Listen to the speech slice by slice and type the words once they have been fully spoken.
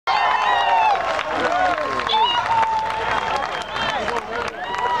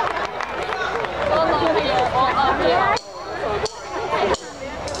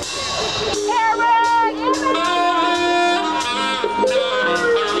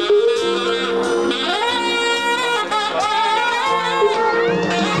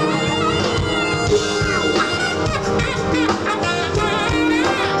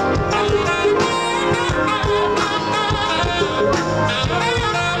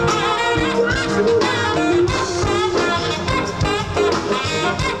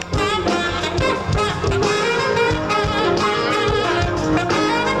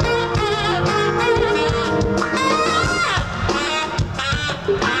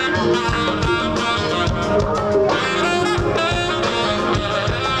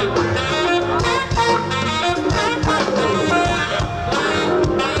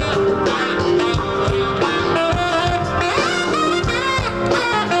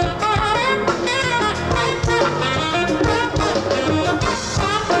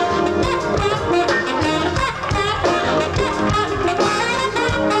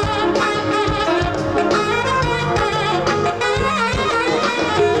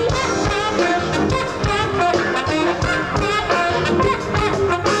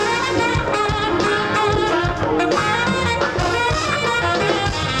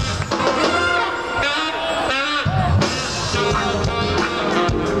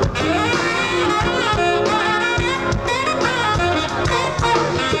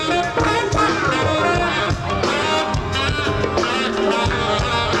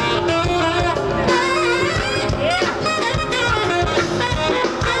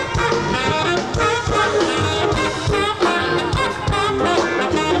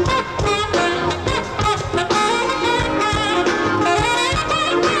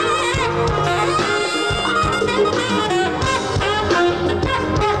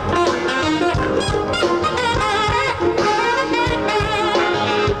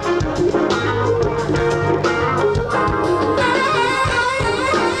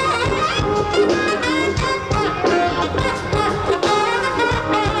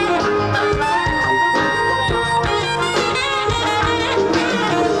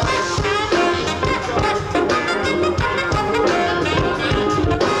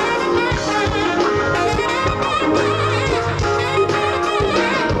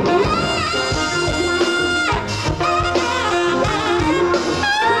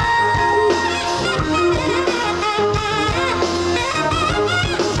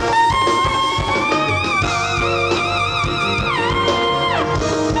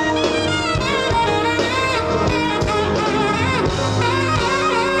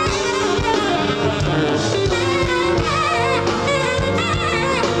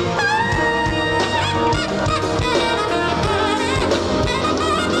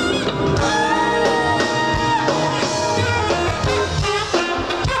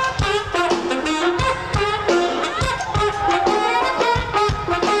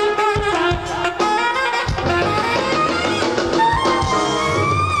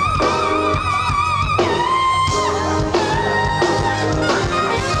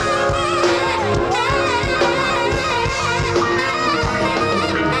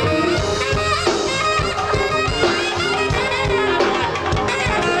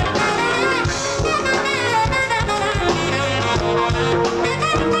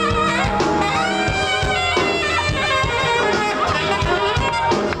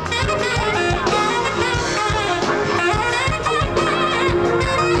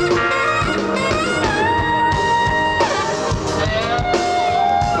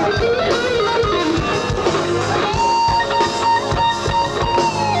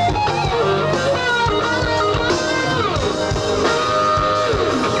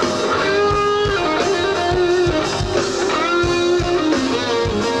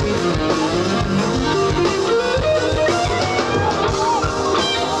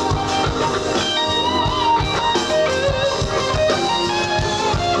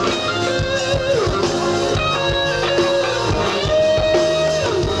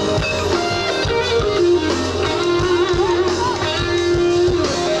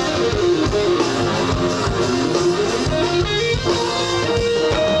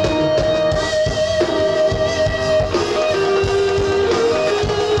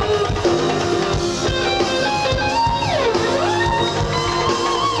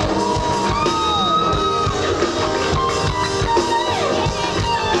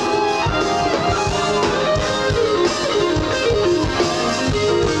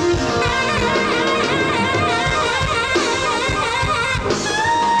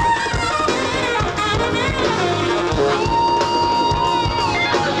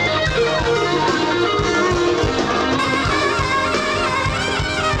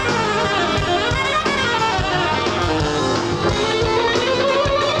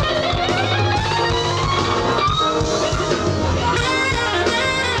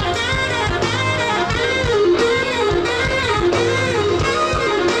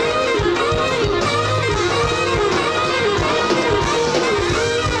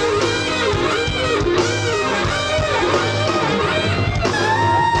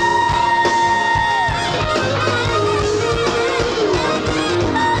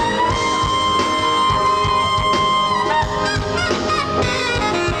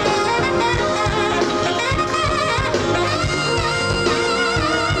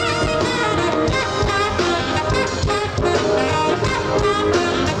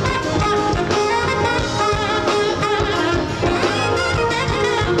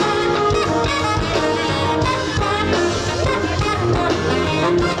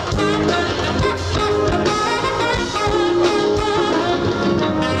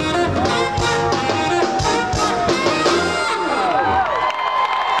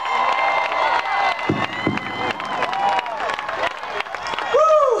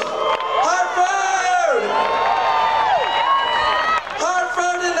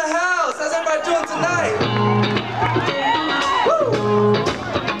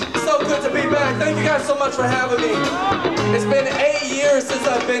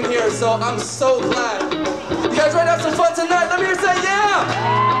been here, so I'm so glad. You guys ready to have some fun tonight? Let me hear you say yeah!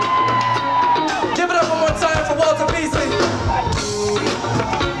 Give it up one more time for Walter Beasley.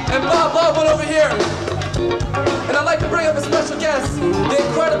 And Bob Baldwin over here. And I'd like to bring up a special guest, the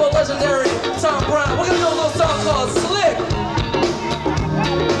incredible, legendary Tom Browne. We're gonna do a little song called Slick.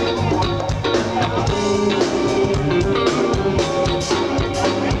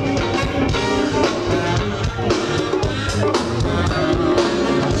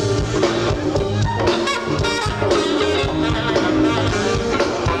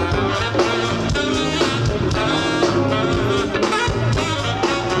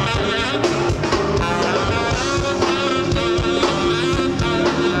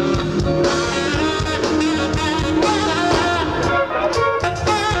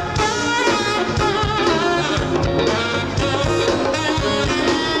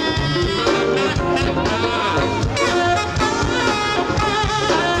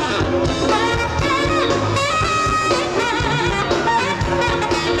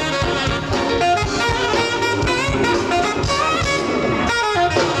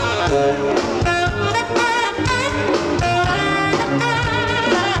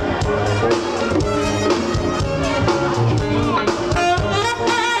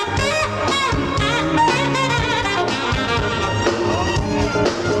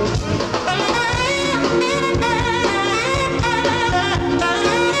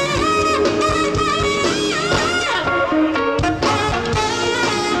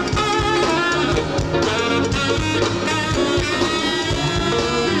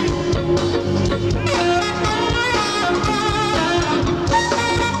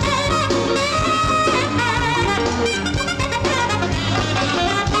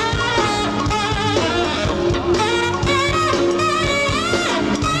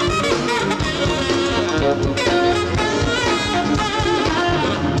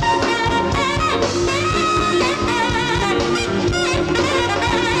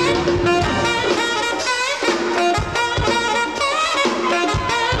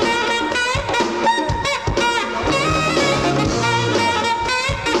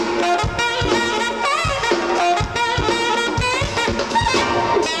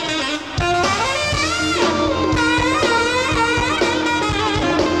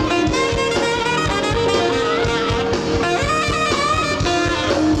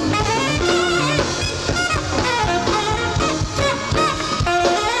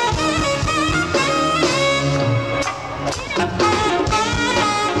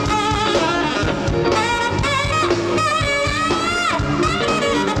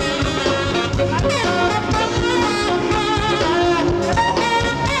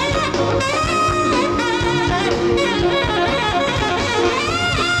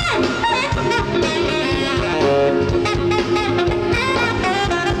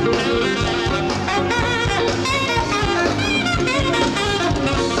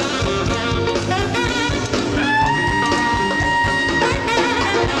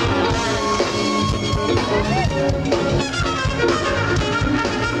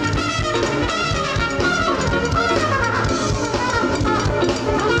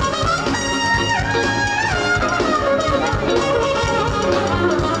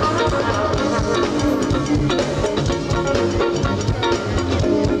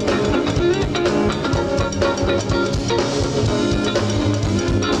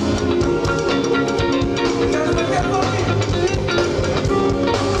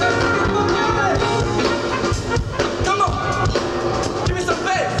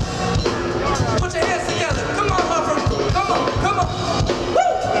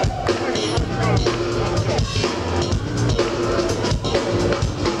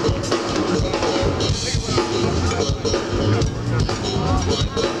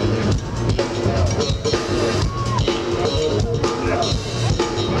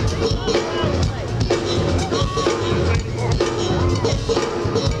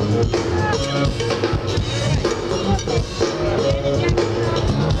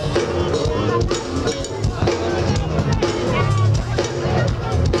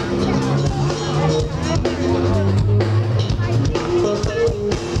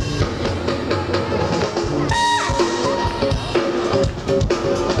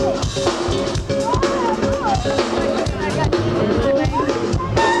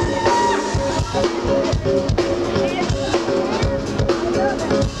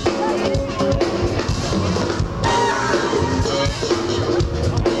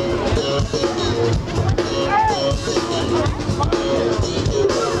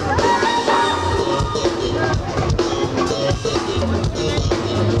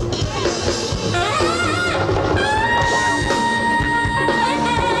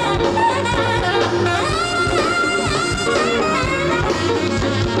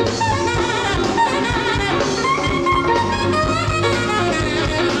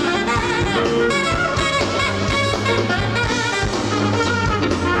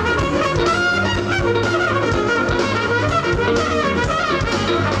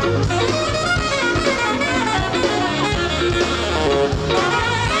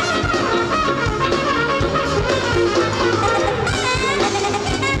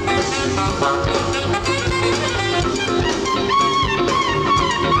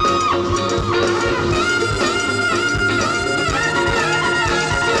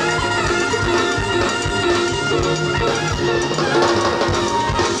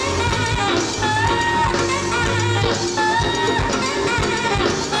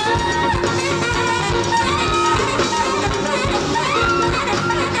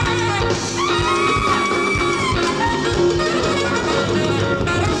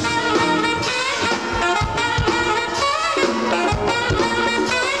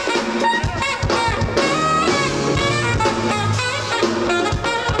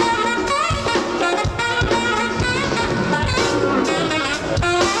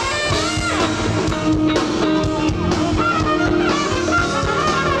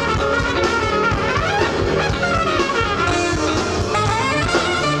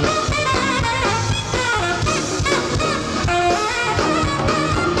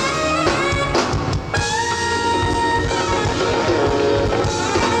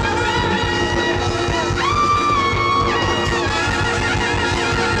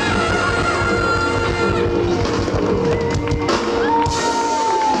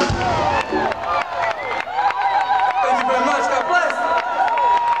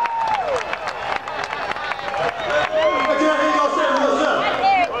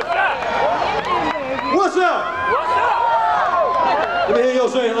 hear y'all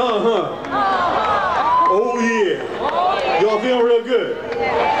saying, oh yeah. Y'all feeling real good?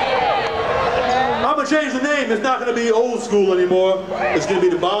 I'm gonna change the name. It's not gonna be old school anymore. It's gonna be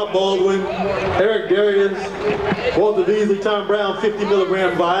the Bob Baldwin, Eric Darius, Walter Beasley, Tom Browne 50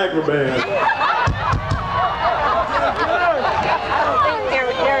 milligram Viagra band.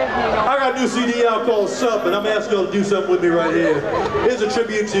 I got a new CD out called Sup, and I'm asking y'all to do something with me right here. Here's a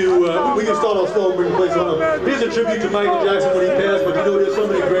tribute to, we can start off slow and bring the place on up. Here's a tribute to Michael Jackson when he passed, but you know there's so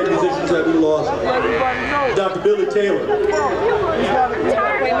many great musicians that we lost. Dr. Billy Taylor.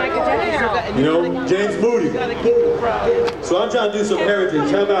 You know, James Moody. So I'm trying to do some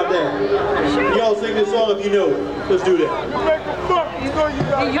heritage. How about that? Y'all sing this song if you know it. Let's do that. He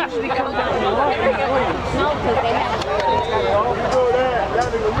usually comes out in the water. No, because they have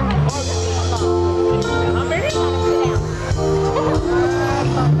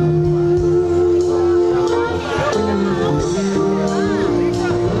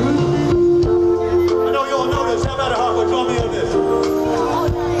I know y'all know this. How about a Hartford? Join me on this.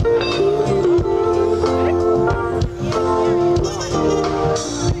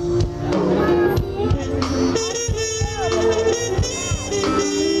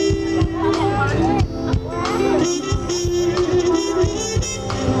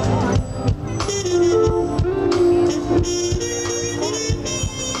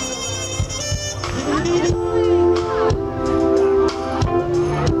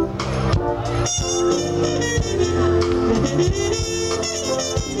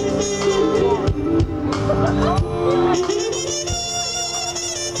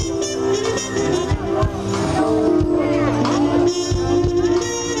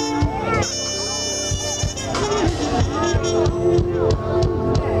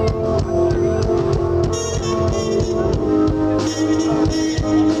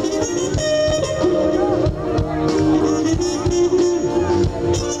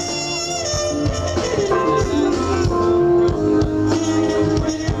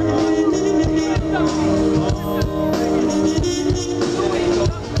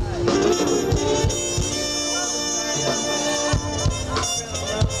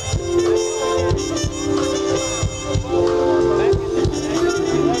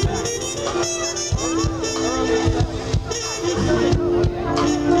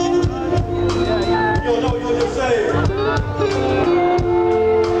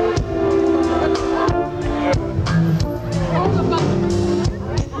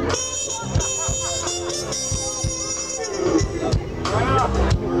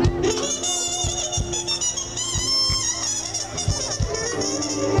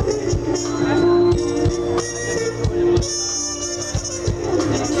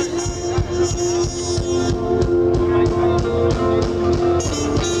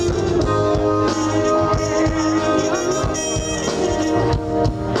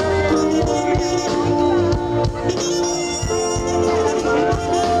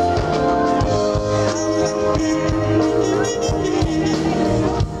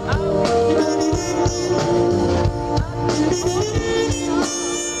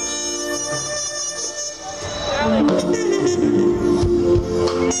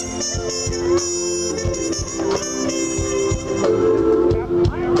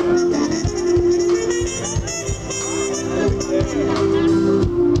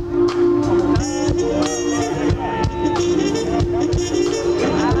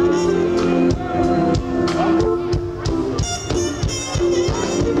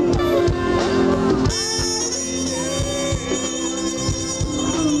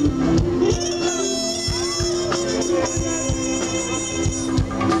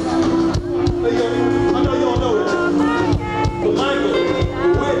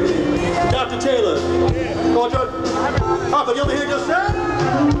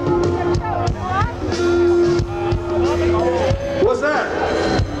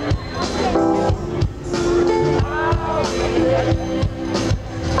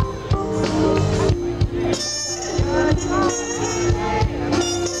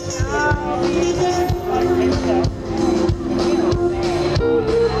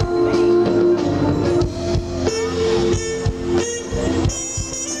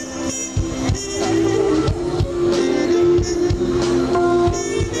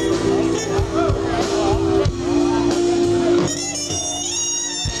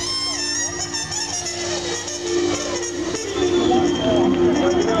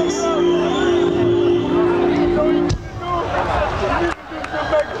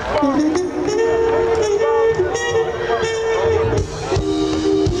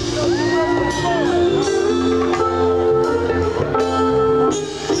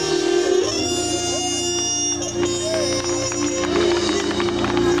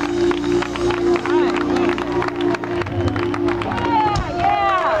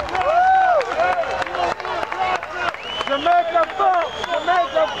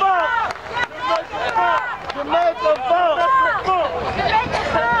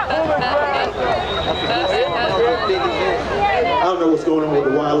 what's going on with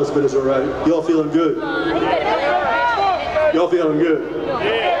the wireless, but it's all right. Y'all feeling good? Y'all feeling good?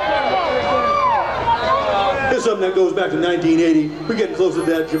 Here's something that goes back to 1980. We're getting close to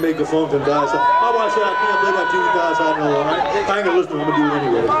that Jamaica funk and vibe. So my wife said I can't play that to you guys. I know, all right? I ain't gonna listen to it. I'm gonna do it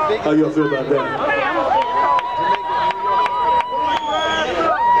anyway. How y'all feel about that?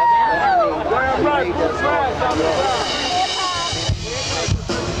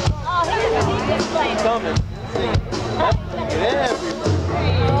 Coming.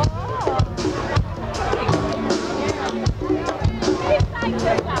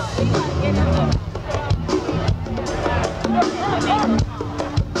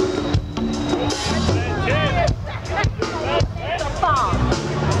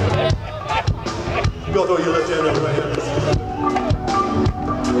 Go throw your left hand over right hand.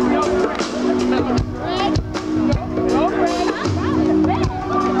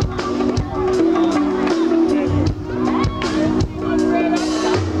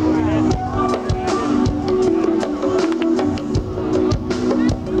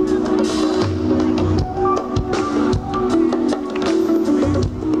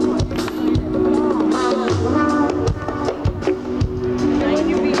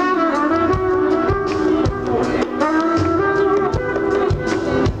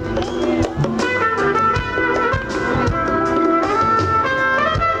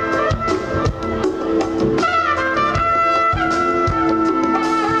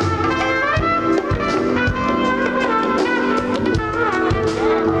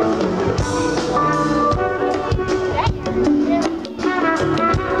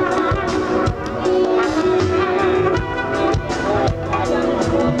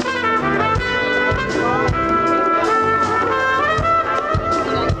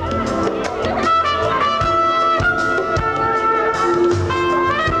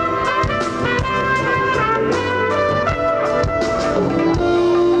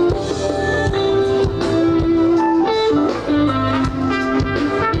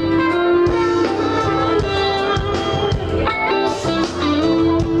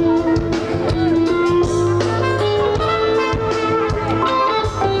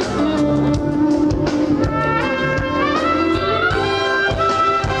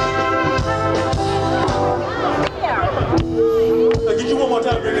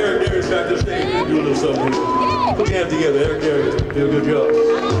 Darius back to the stage and do a little something here. Put your hands together, Eric Darius. Did a good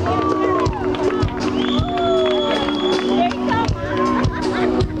job.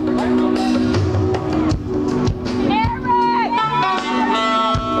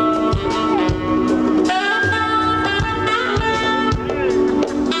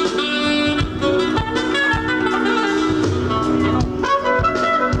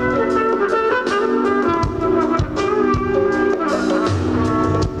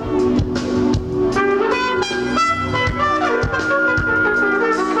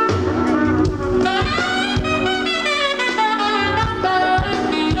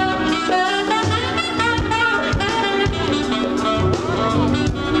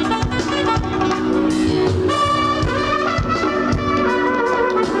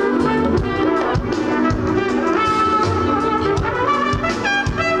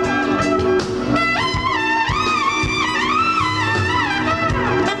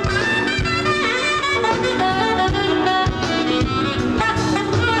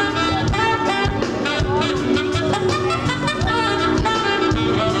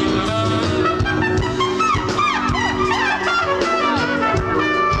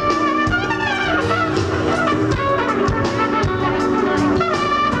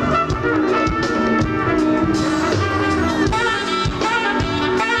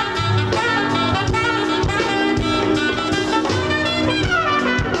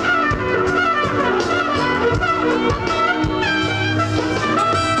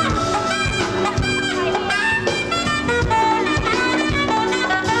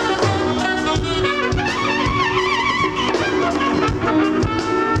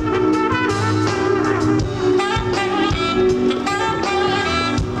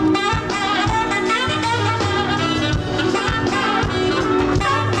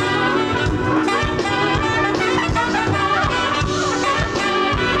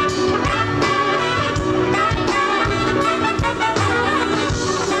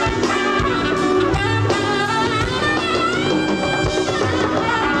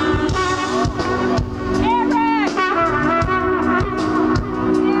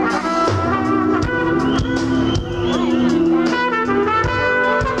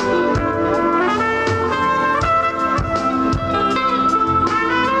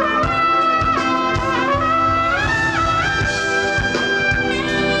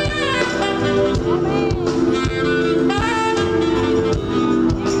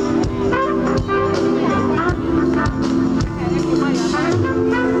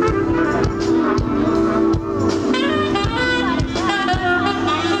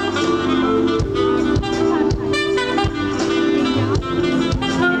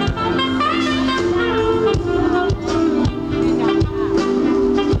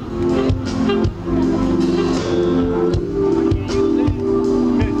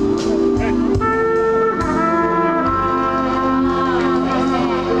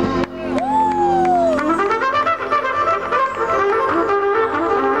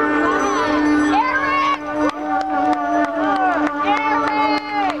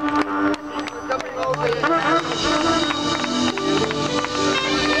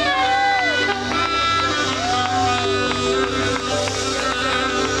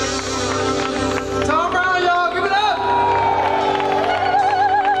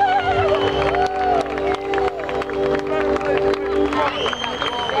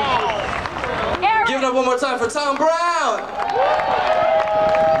 more time for Tom Browne.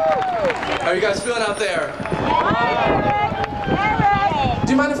 How are you guys feeling out there?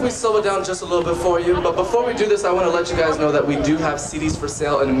 Do you mind if we slow it down just a little bit for you? But before we do this, I want to let you guys know that we do have CDs for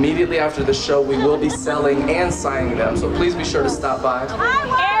sale, and immediately after the show, we will be selling and signing them. So please be sure to stop by.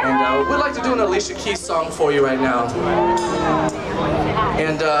 And we'd like to do an Alicia Keys song for you right now.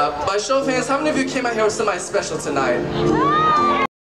 And by show of hands, how many of you came out here with somebody special tonight?